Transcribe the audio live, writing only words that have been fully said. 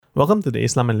Welcome to the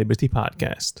Islam and Liberty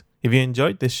podcast. If you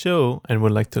enjoyed this show and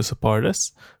would like to support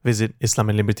us, visit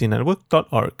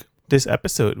islamandlibertynetwork.org. This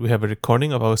episode, we have a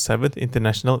recording of our 7th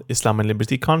International Islam and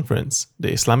Liberty Conference,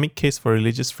 the Islamic Case for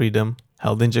Religious Freedom,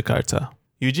 held in Jakarta.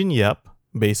 Eugene Yap,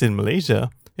 based in Malaysia,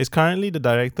 is currently the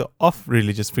Director of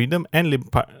Religious Freedom and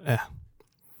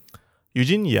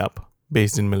Eugene Yap,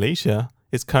 based in Malaysia,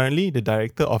 is currently the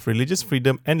Director of Religious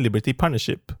Freedom and Liberty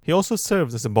Partnership. He also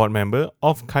serves as a board member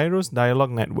of Kairos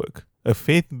Dialogue Network, a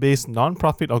faith-based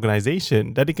non-profit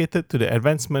organization dedicated to the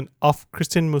advancement of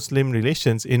Christian-Muslim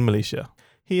relations in Malaysia.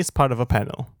 He is part of a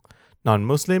panel,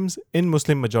 Non-Muslims in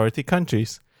Muslim-Majority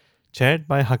Countries, chaired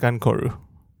by Hakan Koru.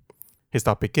 His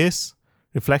topic is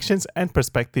Reflections and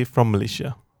Perspective from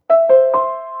Malaysia.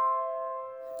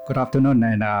 Good afternoon,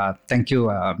 and thank you,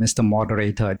 Mr.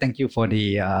 Moderator. Thank you for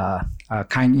the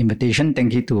kind invitation.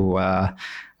 Thank you to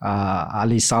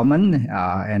Ali Salman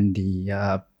and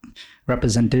the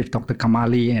representative, Dr.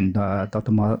 Kamali, and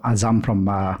Dr. Azam from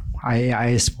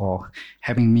IAIS for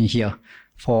having me here.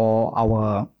 For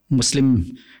our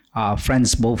Muslim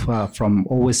friends, both from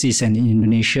overseas and in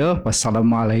Indonesia,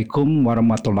 wassalamualaikum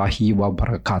warahmatullahi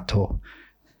wabarakatuh.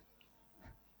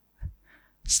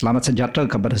 Selamat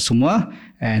sejahtera kepada semua,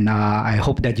 and I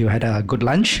hope that you had a good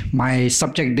lunch. My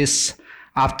subject this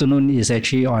afternoon is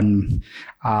actually on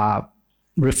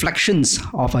reflections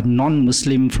of a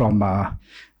non-Muslim from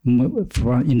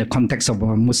in the context of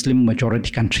a Muslim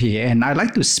majority country, and I'd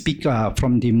like to speak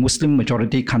from the Muslim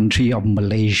majority country of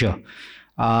Malaysia.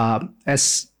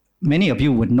 As many of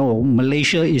you would know,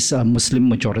 Malaysia is a Muslim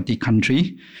majority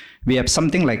country. We have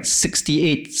something like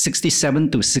 67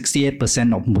 to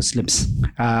 68% of Muslims.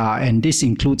 And this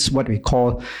includes what we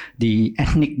call the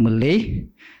ethnic Malay,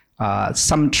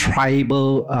 some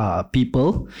tribal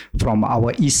people from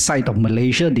our east side of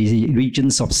Malaysia, the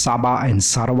regions of Sabah and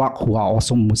Sarawak, who are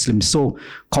also Muslims. So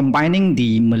combining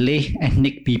the Malay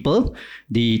ethnic people,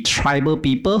 the tribal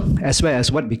people, as well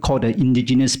as what we call the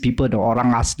indigenous people, the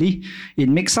Orang Asli, it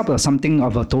makes up something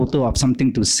of a total of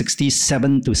something to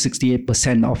 67 to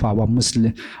 68% of our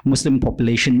Muslim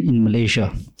population in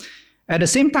Malaysia. At the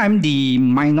same time, the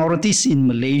minorities in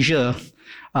Malaysia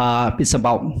it's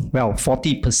about,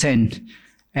 40%.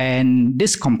 And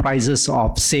this comprises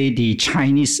of, say, the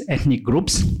Chinese ethnic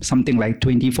groups, something like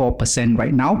 24%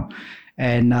 right now.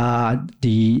 And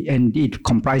it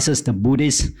comprises the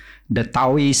Buddhists, the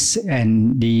Taoists,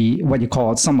 and the what you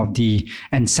call some of the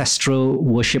ancestral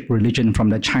worship religion from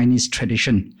the Chinese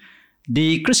tradition.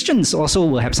 The Christians also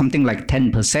will have something like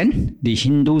 10%. The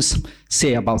Hindus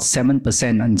say about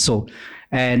 7% and so.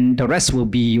 And the rest will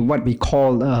be what we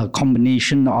call a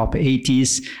combination of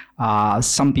atheists,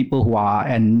 some people who are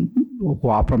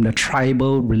from the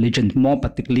tribal religion, more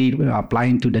particularly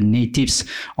applying to the natives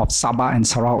of Sabah and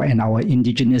Sarawak and our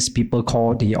indigenous people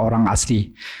called the Orang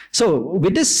Asli. So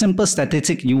with this simple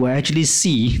statistic, you will actually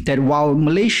see that while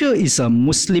Malaysia is a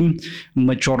Muslim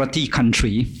majority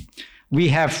country, we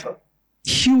have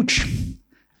huge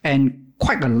and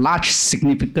quite a large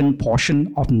significant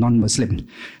portion of non-Muslim.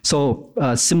 So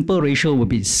a simple ratio would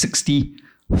be 60-40.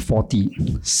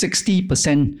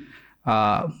 60%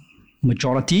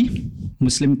 majority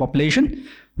Muslim population,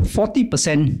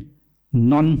 40%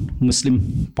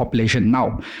 non-Muslim population.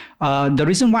 Now, the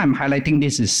reason why I'm highlighting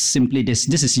this is simply this.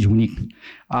 This is unique.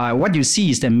 What you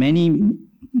see is that many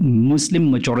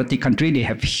Muslim majority countries, they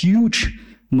have huge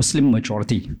Muslim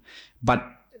majority. But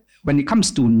when it comes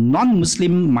to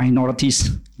non-Muslim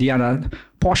minorities, the other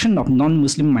portion of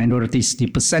non-Muslim minorities, the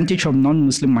percentage of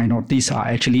non-Muslim minorities are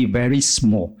actually very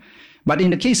small. But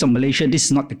in the case of Malaysia, this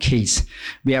is not the case.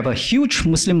 We have a huge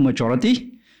Muslim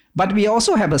majority, but we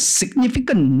also have a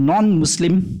significant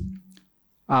non-Muslim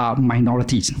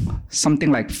minorities,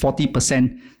 something like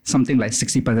 40%, something like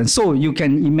 60%. So you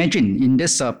can imagine in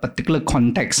this particular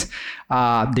context,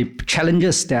 the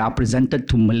challenges that are presented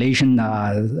to Malaysian,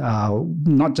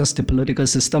 not just the political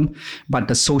system, but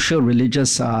the social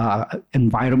religious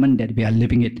environment that we are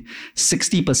living in.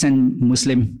 60%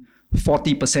 Muslim,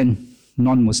 40%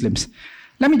 non-Muslims.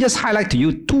 Let me just highlight to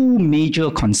you two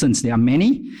major concerns. There are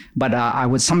many, but I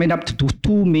would sum it up to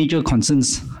two major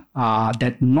concerns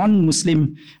that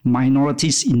non-Muslim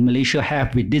minorities in Malaysia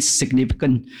have with this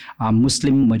significant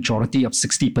Muslim majority of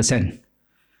 60%.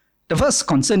 The first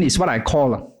concern is what I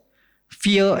call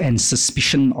fear and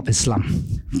suspicion of Islam.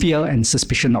 Fear and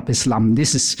suspicion of Islam.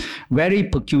 This is very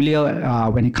peculiar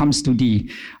when it comes to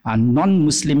the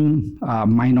non-Muslim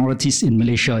minorities in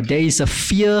Malaysia. There is a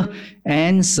fear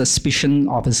and suspicion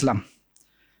of Islam.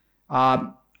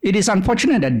 It is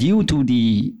unfortunate that due to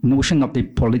the notion of the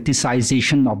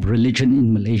politicization of religion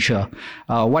in Malaysia,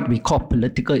 what we call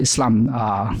political Islam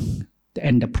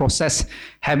and the process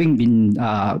having been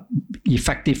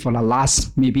effective for the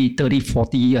last maybe 30,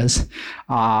 40 years,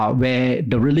 where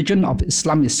the religion of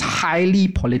Islam is highly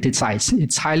politicized.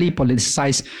 It's highly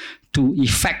politicized to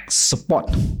effect support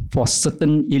for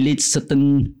certain elites,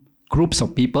 certain groups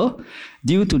of people.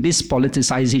 Due to this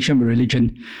politicization of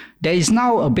religion, there is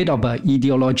now a bit of an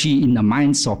ideology in the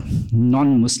minds of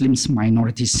non-Muslims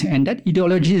minorities. And that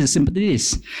ideology is simply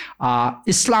this: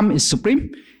 Islam is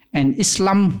supreme, and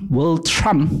Islam will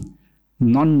trump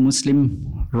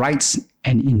non-Muslim rights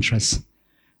and interests.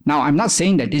 Now, I'm not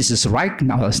saying that this is right,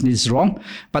 now this is wrong,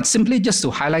 but simply just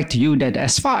to highlight to you that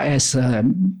as far as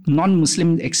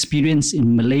non-Muslim experience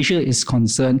in Malaysia is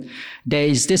concerned, there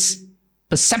is this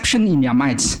perception in their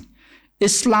minds: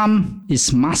 Islam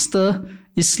is master,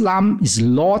 Islam is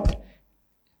Lord.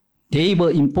 They will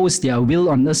impose their will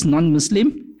on us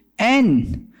non-Muslim,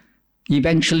 and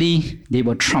eventually they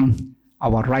will trump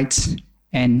our rights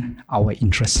and our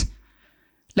interests.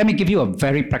 Let me give you a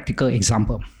very practical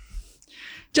example.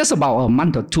 Just about a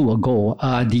month or two ago,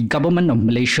 the government of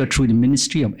Malaysia, through the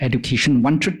Ministry of Education,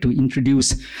 wanted to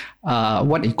introduce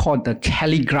what they call the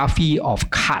calligraphy of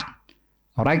card.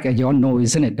 All right, you all know,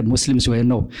 isn't it? The Muslims will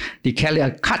know. The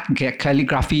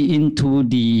calligraphy into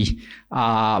the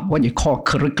what you call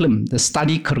curriculum, the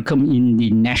study curriculum in the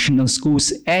national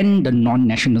schools and the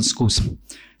non-national schools.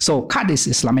 So card is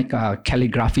Islamic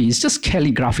calligraphy. It's just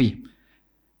calligraphy.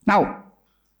 Now,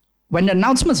 when the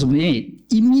announcements were made,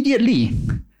 immediately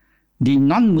the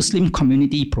non-Muslim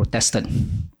community protested.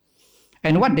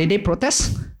 And what did they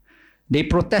protest? They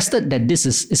protested that this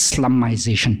is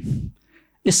Islamization.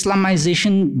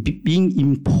 Islamization being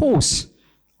imposed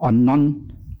on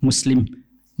non-Muslim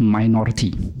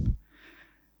minority.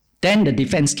 Then the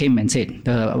defense came and said,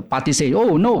 the party said,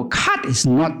 oh no, card is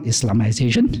not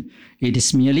Islamization. It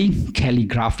is merely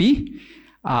calligraphy.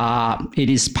 It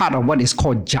is part of what is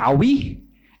called Jawi.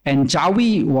 And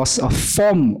Jawi was a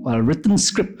form, a written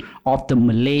script of the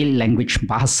Malay language,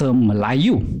 Bahasa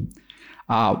Melayu,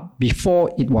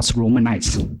 before it was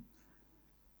Romanized.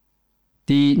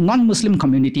 The non-Muslim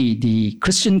community, the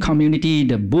Christian community,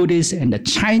 the Buddhist and the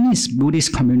Chinese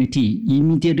Buddhist community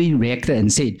immediately reacted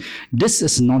and said, this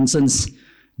is nonsense,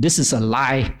 this is a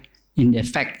lie. In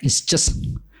effect, it's just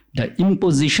the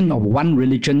imposition of one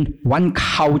religion, one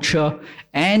culture,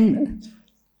 and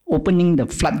opening the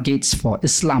floodgates for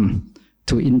Islam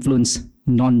to influence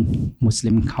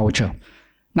non-Muslim culture.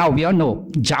 Now, we all know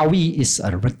Jawi is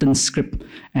a written script,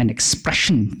 an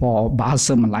expression for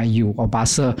Bahasa Melayu or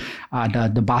Bahasa,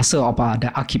 the Bahasa of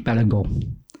the archipelago.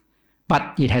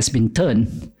 But it has been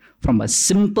turned from a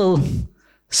simple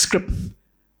script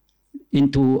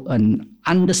into an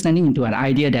understanding, into an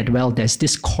idea that, well, there's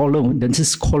this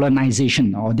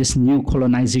colonization or this new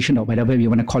colonization or whatever you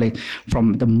want to call it,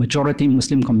 from the majority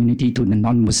Muslim community to the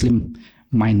non-Muslim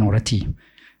minority.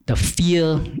 The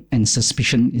fear and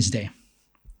suspicion is there.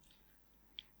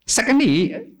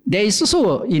 Secondly, there is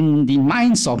also in the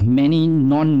minds of many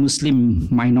non-Muslim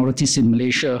minorities in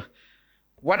Malaysia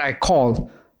what I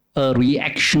call a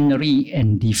reactionary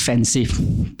and defensive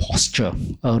posture.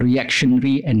 A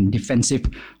reactionary and defensive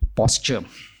posture.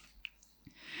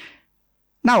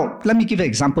 Now, let me give an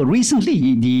example.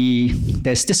 Recently,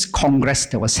 there's this congress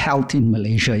that was held in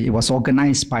Malaysia. It was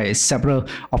organized by several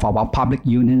of our public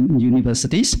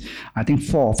universities, I think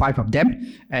 4 or 5 of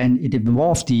them, and it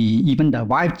involved even the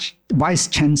vice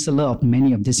chancellor of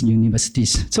many of these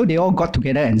universities. So they all got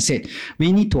together and said,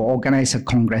 we need to organize a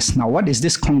congress. Now, what is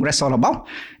this congress all about?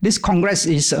 This congress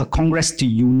is a congress to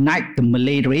unite the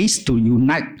Malay race, to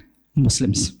unite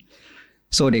Muslims.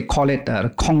 So they call it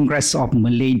the Congress of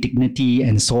Malay Dignity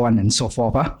and so on and so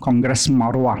forth, Congress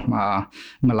Marwah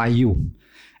Melayu.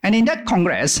 And in that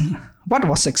Congress, what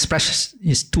was expressed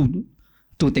is two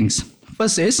things.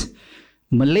 First is,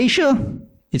 Malaysia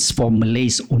is for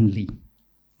Malays only.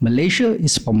 Malaysia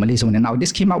is for Malays only. Now,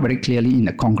 this came out very clearly in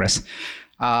the Congress.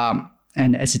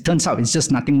 And as it turns out, it's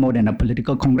just nothing more than a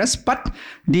political Congress. But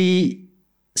the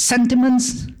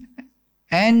sentiments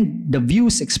and the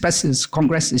views expressed in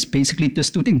Congress is basically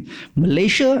just 2 things.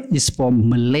 Malaysia is for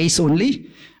Malays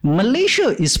only.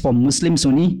 Malaysia is for Muslims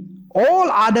only. All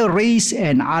other race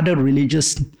and other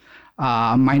religious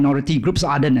minority groups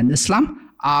other than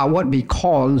Islam are what we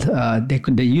call,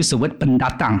 they use the word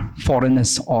pendatang,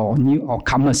 foreigners or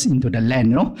comers into the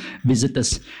land,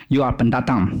 visitors. You are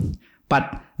pendatang.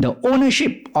 But the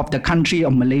ownership of the country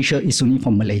of Malaysia is only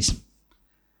for Malays.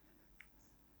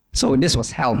 So this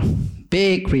was held.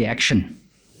 Big reaction.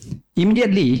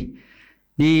 Immediately,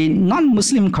 The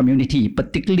non-Muslim community,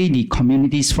 particularly the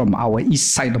communities from our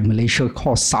east side of Malaysia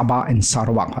called Sabah and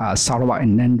Sarawak, Sarawak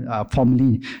and then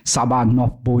formerly Sabah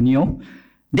North Borneo,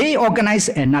 they organized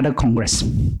another congress.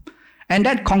 And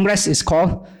that congress is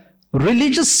called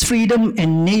Religious Freedom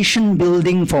and Nation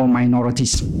Building for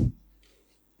Minorities.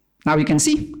 Now you can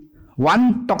see,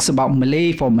 one talks about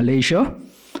Malay for Malaysia,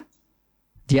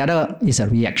 the other is a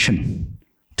reaction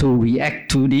to react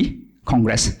to the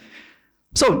Congress.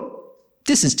 So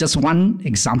this is just one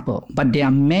example, but there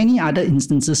are many other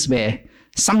instances where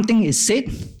something is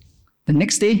said, the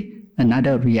next day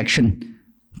another reaction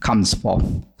comes forth.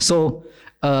 So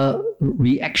a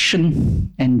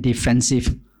reaction and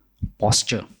defensive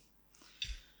posture.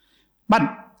 But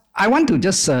I want to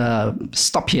just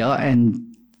stop here,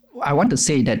 and I want to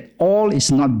say that all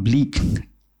is not bleak,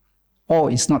 all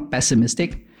is not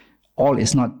pessimistic, all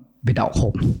is not without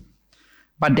hope.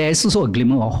 But there is also a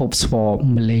glimmer of hopes for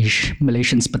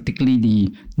Malaysians, particularly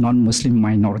the non-Muslim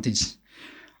minorities.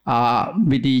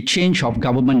 With the change of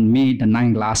government May the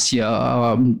 9th last year,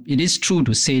 it is true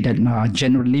to say that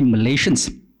generally Malaysians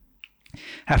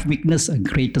have witnessed a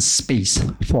greater space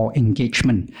for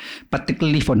engagement,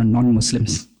 particularly for the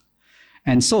non-Muslims.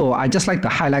 And so I just like to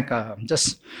highlight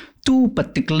just two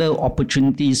particular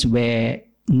opportunities where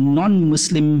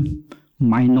non-Muslim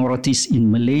minorities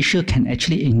in Malaysia can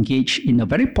actually engage in a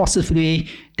very positive way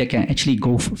that can actually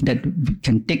that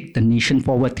can take the nation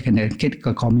forward, can take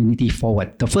the community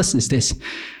forward. The first is this.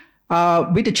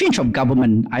 With the change of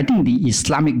government, I think the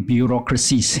Islamic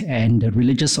bureaucracies and the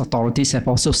religious authorities have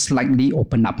also slightly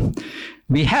opened up.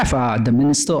 We have the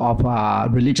Minister of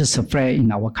Religious Affairs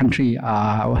in our country,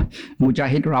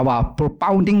 Mujahid Rawat,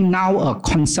 propounding now a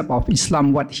concept of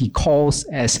Islam, what he calls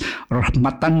as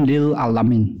Rahmatan lil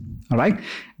Alamin. All right,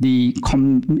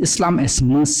 Islam as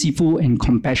merciful and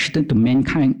compassionate to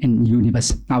mankind and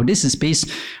universe. Now, this is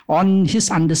based on his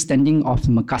understanding of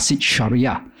Maqasid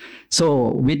Sharia. So,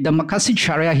 with the Maqasid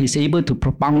Sharia, he's able to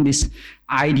propound this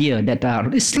idea that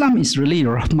Islam is really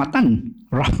rahmatan,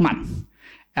 rahmat.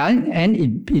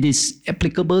 And it is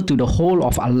applicable to the whole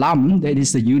of Alam, that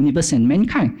is the universe and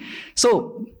mankind.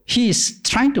 So, he is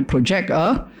trying to project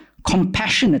a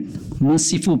compassionate,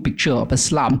 merciful picture of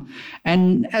Islam,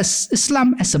 and as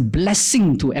Islam as a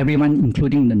blessing to everyone,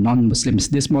 including the non-Muslims.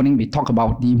 This morning we talked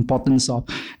about the importance of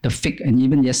the fiqh, and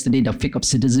even yesterday the fiqh of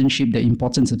citizenship, the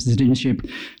importance of citizenship.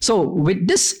 So with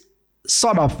this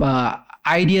sort of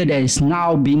idea that is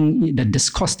now being, the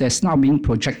discourse that is now being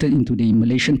projected into the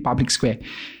Malaysian public square,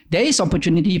 there is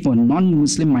opportunity for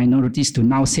non-Muslim minorities to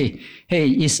now say, hey,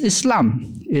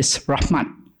 Islam is rahmat,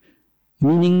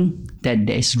 meaning that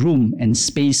there is room and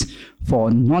space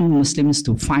for non-Muslims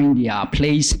to find their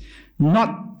place,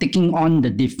 not taking on the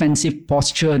defensive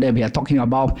posture that we are talking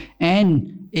about,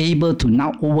 and able to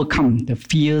now overcome the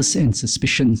fears and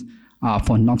suspicions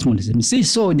for non-Muslims.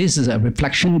 So this is a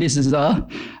reflection, this is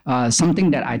something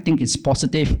that I think is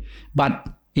positive, but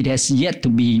it has yet to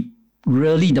be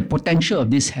really, the potential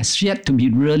of this has yet to be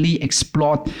really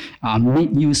explored,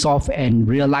 made use of, and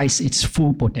realize its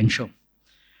full potential.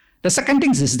 The second thing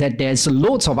is that there's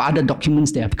loads of other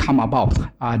documents that have come about.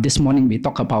 This morning we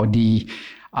talked about the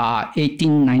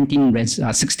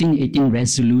 1618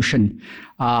 resolution,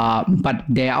 but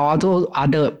there are also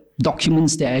other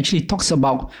documents that actually talks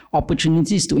about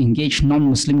opportunities to engage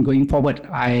non-Muslim going forward.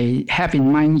 I have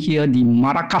in mind here the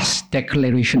Marrakesh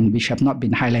Declaration, which have not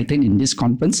been highlighted in this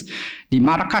conference. The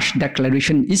Marrakesh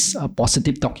Declaration is a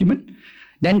positive document.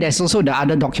 Then there's also the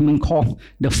other document called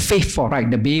the Faith for Right,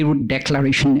 the Beirut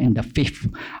Declaration and the Faith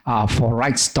for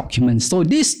Rights documents. So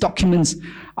these documents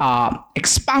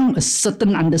expound a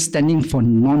certain understanding for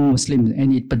non-Muslims,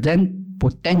 and it presents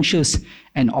potentials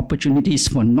and opportunities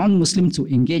for non-Muslims to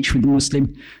engage with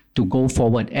Muslims to go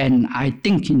forward. And I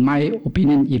think, in my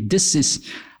opinion, if this is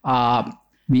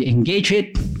we engage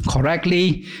it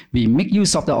correctly, we make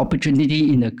use of the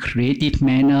opportunity in a creative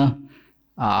manner,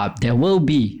 there will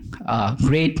be a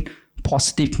great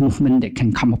positive movement that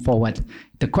can come forward.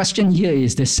 The question here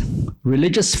is this: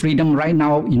 religious freedom right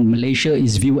now in Malaysia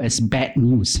is viewed as bad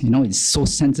news. You know, it's so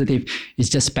sensitive, it's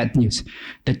just bad news.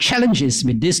 The challenge is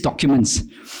with these documents,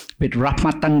 with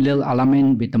Rahmatan lil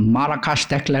Alamin, with the Marrakesh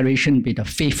Declaration, with the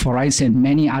Faith for Rights and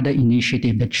many other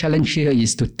initiatives, the challenge here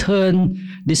is to turn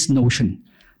this notion,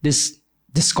 this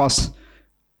discourse,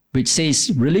 which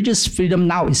says religious freedom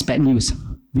now is bad news.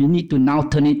 We need to now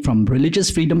turn it from religious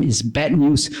freedom is bad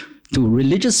news to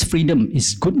religious freedom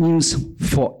is good news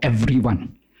for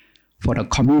everyone, for the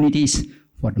communities,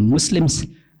 for the Muslims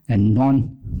and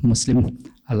non-Muslim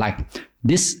alike.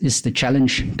 This is the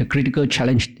challenge, the critical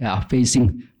challenge that are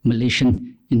facing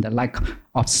Malaysians in the light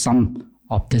of some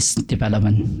of this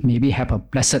development. Maybe have a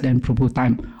blessed and fruitful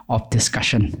time of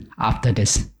discussion after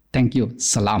this. Thank you.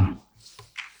 Salam.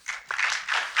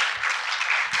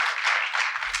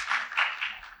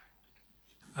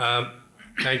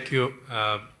 Thank you,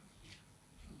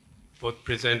 both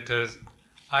presenters.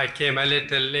 I came a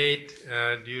little late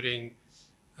during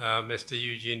Mr.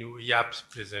 Eugene Yap's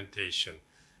presentation.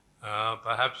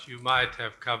 Perhaps you might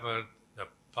have covered the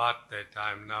part that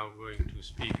I'm now going to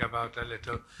speak about a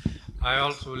little. I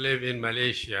also live in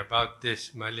Malaysia, about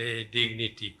this Malay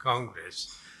Dignity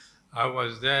Congress. I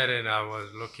was there and I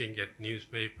was looking at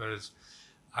newspapers.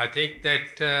 I think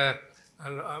that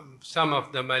some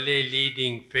of the Malay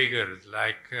leading figures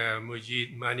like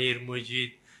Manir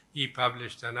Mujid, he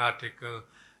published an article.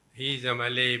 He's a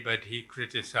Malay, but he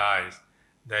criticized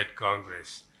that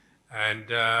Congress. And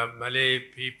Malay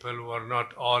people were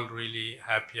not all really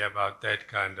happy about that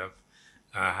kind of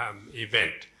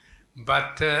event.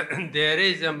 But there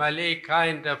is a Malay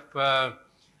kind of,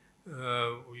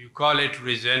 you call it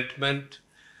resentment.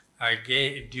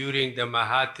 Again, during the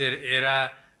Mahathir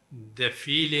era, the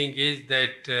feeling is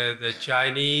that the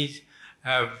Chinese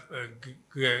have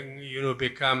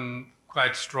become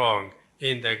quite strong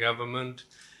in the government,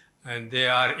 and they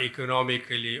are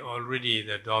economically already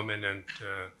the dominant,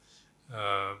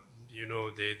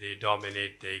 they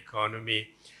dominate the economy.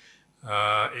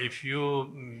 If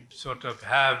you sort of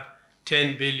have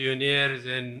 10 billionaires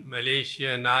in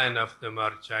Malaysia, 9 of them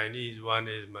are Chinese, 1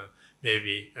 is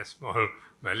maybe a small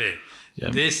Malay.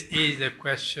 Yep. This is a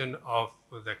question of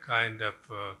the kind of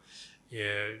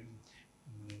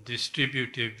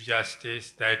distributive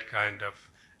justice, that kind of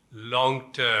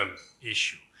long-term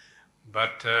issue.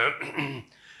 But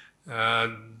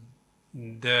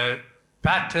the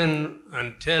pattern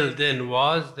until then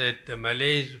was that the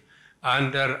Malays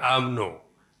under UMNO,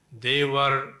 they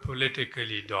were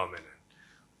politically dominant.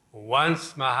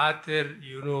 Once Mahathir,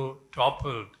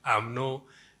 toppled UMNO,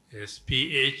 his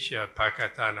PH,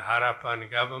 Pakatan Harapan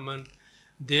government,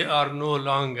 they are no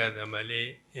longer the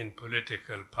Malay in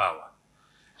political power.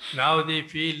 Now they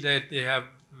feel that they have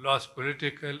lost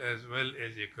political as well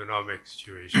as economic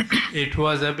situation. It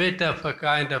was a bit of a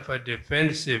kind of a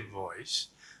defensive voice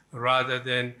rather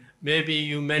than, maybe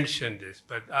you mentioned this,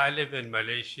 but I live in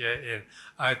Malaysia and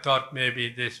I thought maybe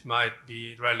this might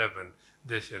be relevant,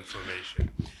 this information.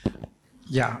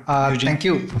 Yeah, thank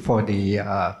you for the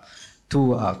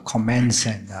two comments,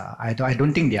 and I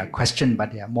don't think they are questions,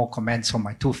 but they are more comments from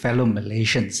my two fellow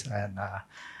Malaysians. And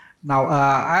now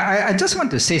I just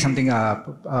want to say something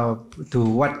to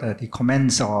what the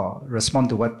comments or respond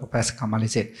to what Professor Kamali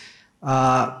said.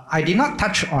 I did not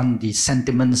touch on the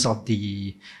sentiments of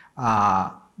the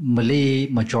Malay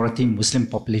majority Muslim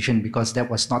population because that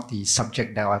was not the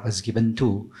subject that I was given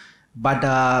to. But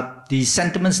the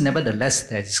sentiments, nevertheless,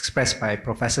 that is expressed by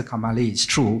Professor Kamali is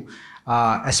true,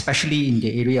 especially in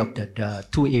the area of the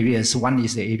two areas. One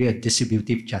is the area of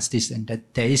distributive justice, and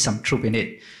that there is some truth in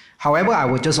it. However, I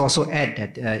would just also add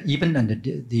that even under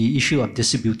the issue of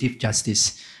distributive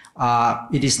justice,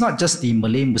 it is not just the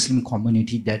Malay Muslim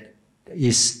community that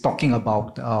is talking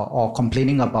about or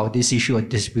complaining about this issue of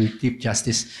distributive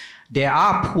justice. There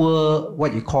are poor,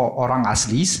 what you call orang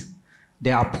aslis.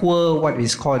 There are poor, what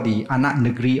is called the anak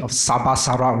negeri of Sabah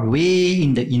Sarawak, way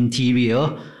in the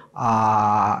interior,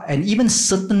 and even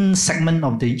certain segment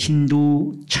of the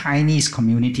Hindu Chinese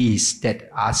communities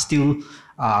that are still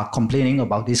complaining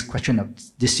about this question of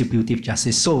distributive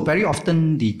justice. So very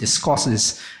often the discourse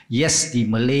is, yes, the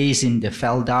Malays in the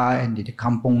Felda and the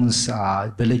kampungs,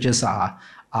 villages are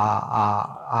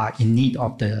in need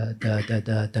of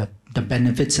the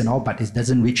benefits and all, but it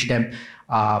doesn't reach them.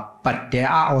 But there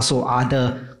are also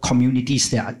other communities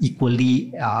that are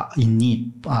equally in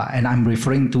need, and I'm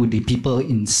referring to the people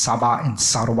in Sabah and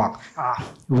Sarawak,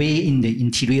 way in the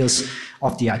interiors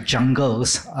of their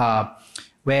jungles,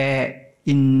 where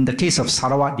in the case of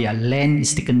Sarawak, their land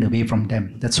is taken away from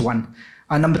them. That's one.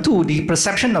 Number two, the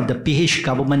perception of the PH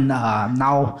government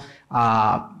now,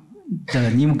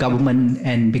 the new government,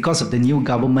 and because of the new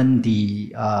government,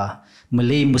 the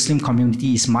Malay Muslim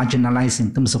community is marginalized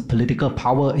in terms of political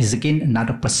power is again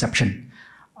another perception.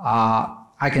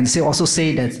 I can also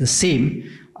say that the same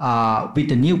with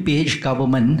the new PH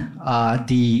government,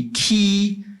 the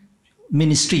key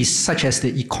ministries such as the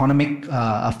Economic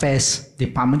Affairs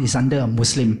Department is under a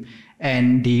Muslim,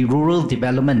 and the rural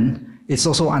development is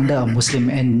also under a Muslim,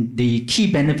 and the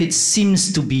key benefits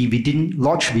seems to be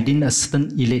lodged within a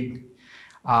certain elite.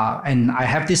 And I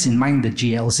have this in mind, the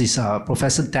GLCs.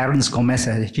 Professor Terence Gomez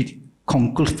has actually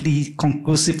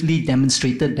conclusively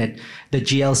demonstrated that the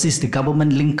GLCs, the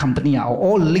government-linked company, are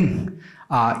all linked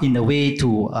in a way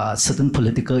to certain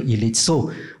political elites.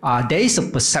 So there is a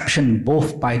perception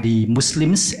both by the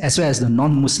Muslims as well as the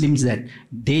non-Muslims that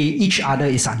each other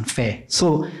is unfair.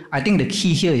 So I think the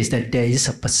key here is that there is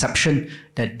a perception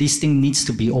that this thing needs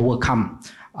to be overcome.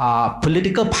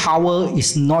 Political power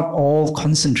is not all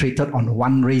concentrated on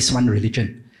one race, one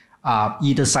religion.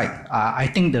 Either side. I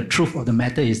think the truth of the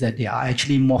matter is that they are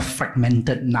actually more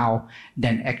fragmented now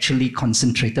than actually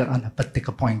concentrated on a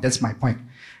particular point. That's my point.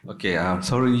 Okay,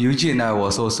 sorry, Eugene, I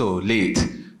was also late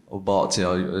about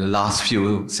your last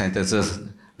few sentences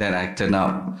that I turned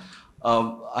out.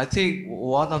 I think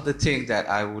one of the things that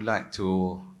I would like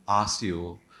to ask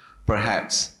you,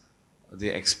 perhaps the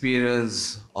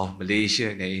experience of Malaysia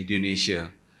and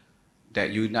Indonesia that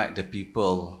unite the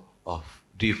people of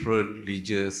different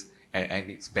religious and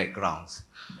ethnic backgrounds.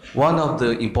 One of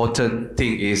the important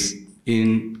things is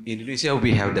in Indonesia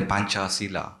we have the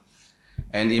Pancasila,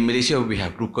 and in Malaysia we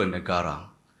have Rukun Negara.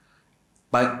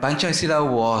 But Pancasila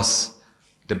was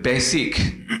the basic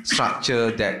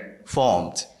structure that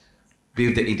formed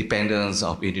with the independence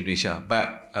of Indonesia.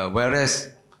 But whereas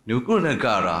Rukun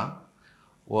Negara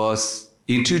was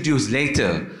introduced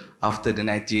later after the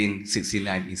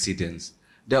 1969 incidents,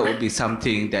 that would be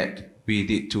something that we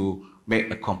need to make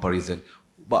a comparison.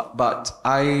 But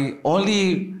I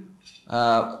only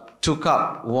took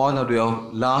up one of your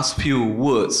last few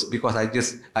words because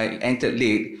I entered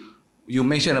late. You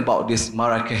mentioned about this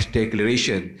Marrakesh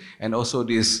Declaration and also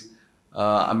this,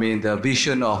 the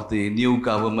vision of the new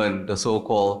government, the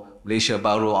so-called Malaysia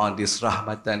Baru on this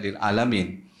Rahmatan lil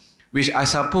Alamin, which I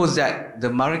suppose that the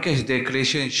Marrakesh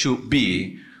Declaration should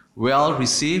be well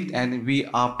received, and we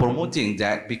are promoting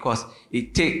that because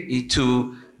it takes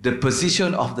into the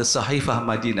position of the Sahifah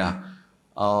Madinah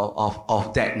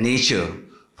of that nature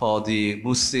for the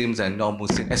Muslims and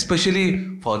non-Muslims,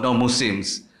 especially for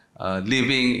non-Muslims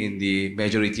living in the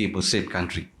majority Muslim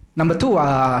country. Number two,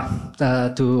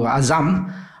 to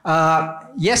Azam,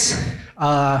 yes,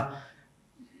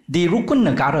 the Rukun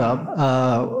Negara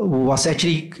was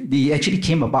actually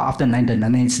came about after the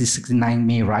 1969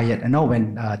 May riot.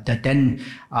 When the then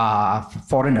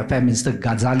Foreign Affairs Minister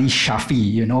Ghazali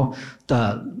Shafi,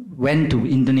 went to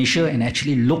Indonesia and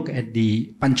actually looked at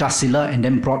the Pancasila and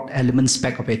then brought elements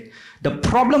back of it. The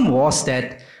problem was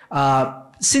that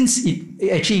since it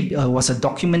actually was a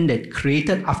document that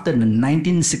created after the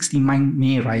 1969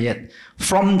 May riot,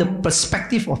 from the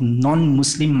perspective of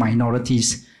non-Muslim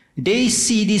minorities, they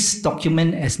see this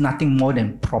document as nothing more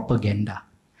than propaganda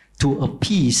to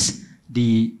appease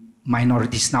the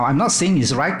minorities. Now, I'm not saying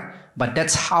it's right, but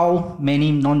that's how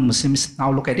many non-Muslims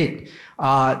now look at it.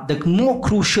 The more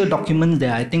crucial document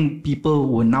that I think people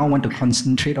will now want to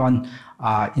concentrate on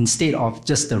instead of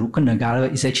just the Rukun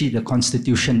Negara is actually the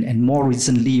Constitution, and more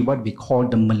recently what we call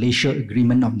the Malaysia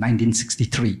Agreement of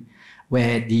 1963,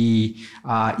 where the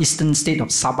eastern state of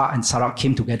Sabah and Sarawak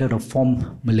came together to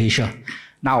form Malaysia.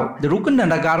 Now, the Rukun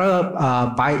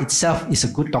Negara by itself is a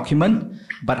good document,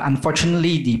 but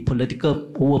unfortunately the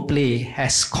political overplay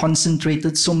has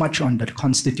concentrated so much on the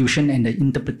Constitution and the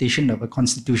interpretation of a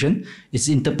Constitution. It's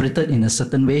interpreted in a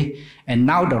certain way, and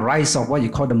now the rise of what you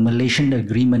call the Malaysian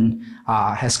Agreement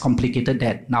has complicated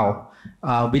that. Now,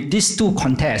 with these two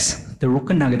contests, the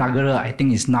Rukun Negara, I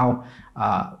think, is now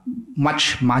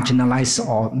much marginalized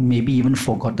or maybe even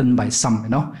forgotten by some.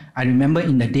 I remember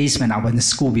in the days when I was in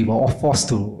school, we were all forced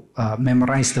to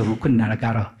memorize the Rukun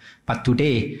Negara, but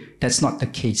today that's not the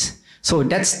case. So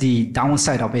that's the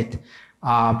downside of it.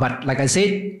 But like I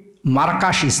said,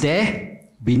 Marrakesh is there.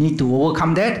 We need to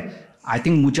overcome that. I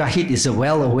think Mujahid is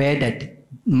well aware that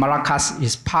Marrakesh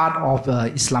is part of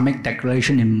the Islamic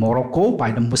Declaration in Morocco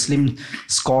by the Muslim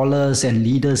scholars and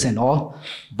leaders and all.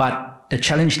 But the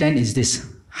challenge then is this: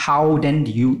 how then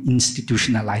do you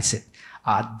institutionalize it?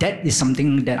 That is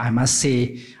something that I must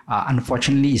say,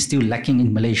 unfortunately, is still lacking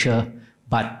in Malaysia,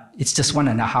 but it's just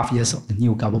 1.5 years of the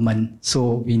new government,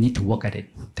 so we need to work at it.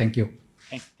 Thank you.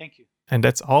 Thank you. And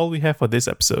that's all we have for this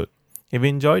episode. If you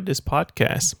enjoyed this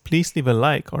podcast, please leave a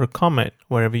like or a comment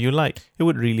wherever you like. It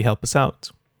would really help us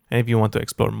out. And if you want to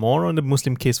explore more on the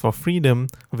Muslim case for freedom,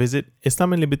 visit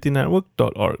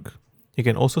islamandlibertynetwork.org. You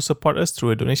can also support us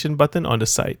through a donation button on the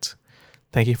site.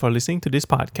 Thank you for listening to this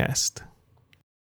podcast.